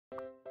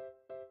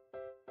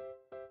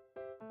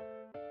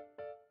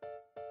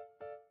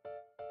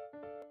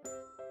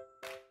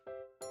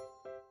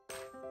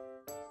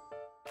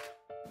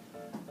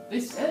They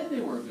said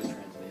they were good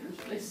translators.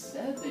 They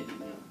said they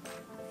didn't.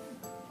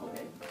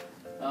 Okay.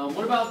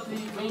 What about the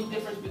main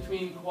difference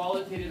between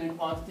qualitative and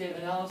quantitative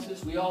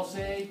analysis? We all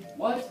say,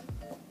 what?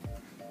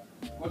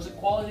 What's a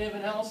qualitative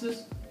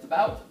analysis? It's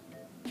about?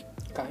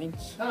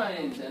 Kinds.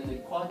 Kinds. And the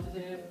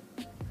quantitative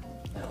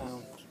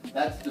analysis.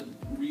 That's the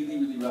really,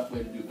 really rough way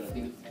to do it, but I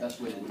think it's the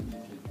best way to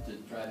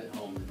drive it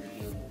home.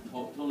 There's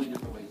totally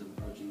different ways of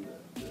approaching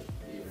the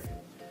area.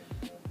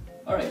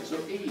 All right, so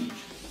age.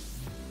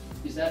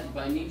 Is that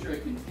by nature a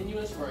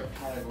continuous or a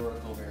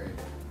categorical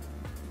variable?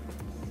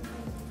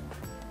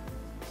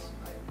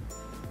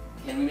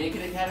 Can we make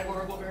it a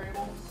categorical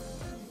variable?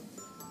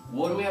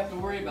 What do we have to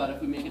worry about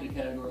if we make it a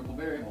categorical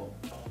variable?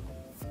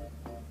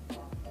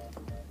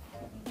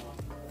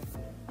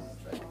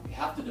 That's right. We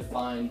have to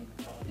define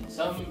in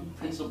some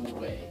principled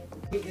way.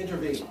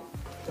 Intervene.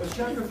 So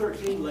chapter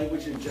 13,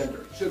 language and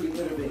gender, should be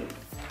intervened.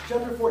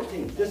 Chapter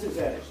 14,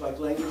 disadvantage, like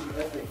language and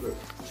ethnic groups,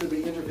 should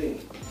be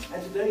intervened.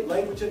 And today,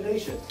 language and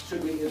nation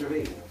should be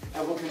intervened.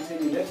 And we'll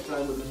continue next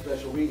time with a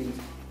special reading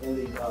in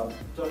the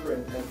Tucker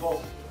and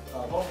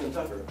Paulson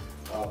Tucker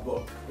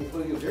book,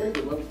 including a very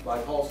good one by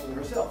Paulson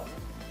herself.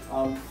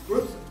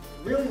 Groups,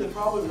 really the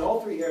problem in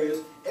all three areas,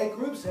 and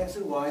groups X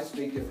and Y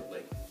speak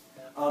differently.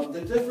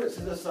 The difference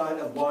is a sign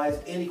of Y's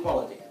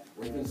inequality,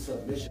 or even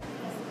submission.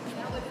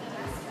 Now we're going to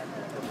ask